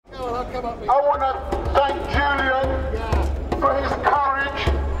I want to thank Julian for his courage,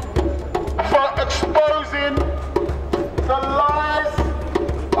 for exposing the lies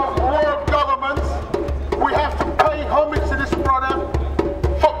of world governments. We have to pay homage to this brother,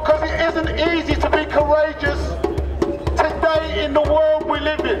 because it isn't easy to be courageous today in the world we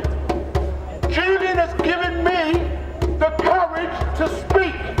live in. Julian has given me the courage to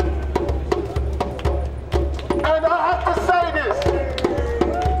speak. And I have to say this,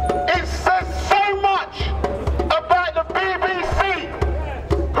 it says so much about the BBC,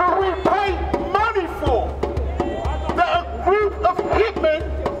 who we pay money for, that a group of hitmen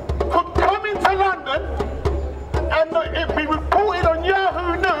could come into London and it be reported on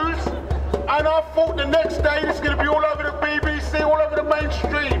Yahoo News, and I thought the next day it's going to be all over the BBC, all over the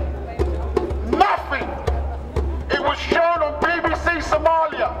mainstream. Nothing. It was shown on BBC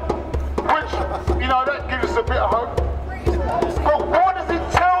Somalia, which, you know, that gives us a bit of hope. But what does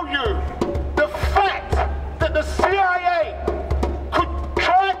it tell you? The fact that the CIA could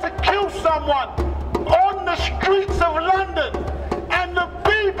try to kill someone on the streets of London and the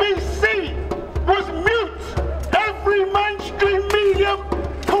BBC was mute. Every mainstream medium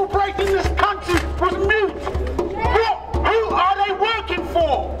corporation in this country was mute. Who are they working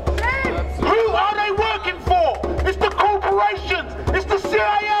for? Who are they working for? It's the corporations, it's the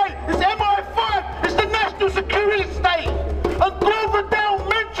CIA, it's MI5, it's the National Security State. And Vidal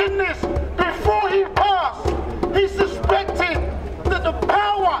mentioned this before he passed. He suspected that the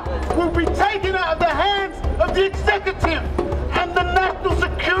power will be taken out of the hands of the executive, and the National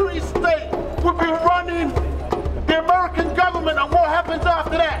Security State will be running the American government. And what happens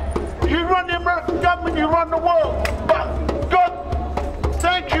after that? You run the American government, you run the world. But God,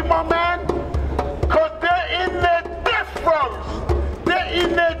 thank you, my man, because they're in their death throes. They're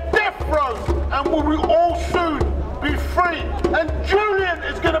in their death throes, and we will all soon be free. And Julian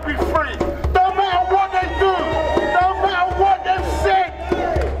is going to be free. No matter what they do, no matter what they've said,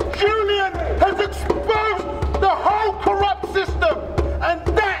 Julian has exposed the whole corrupt system, and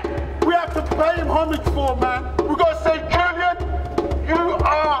that we have to pay him homage for, man. We've got to say, Julian, you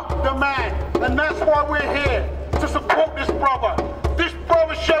are the man, and that's why we're here, to support this brother. This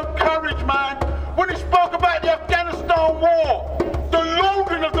brother showed courage, man, when he spoke about the Afghanistan war, the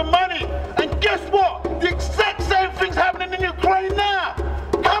laundering of the money, and guess what?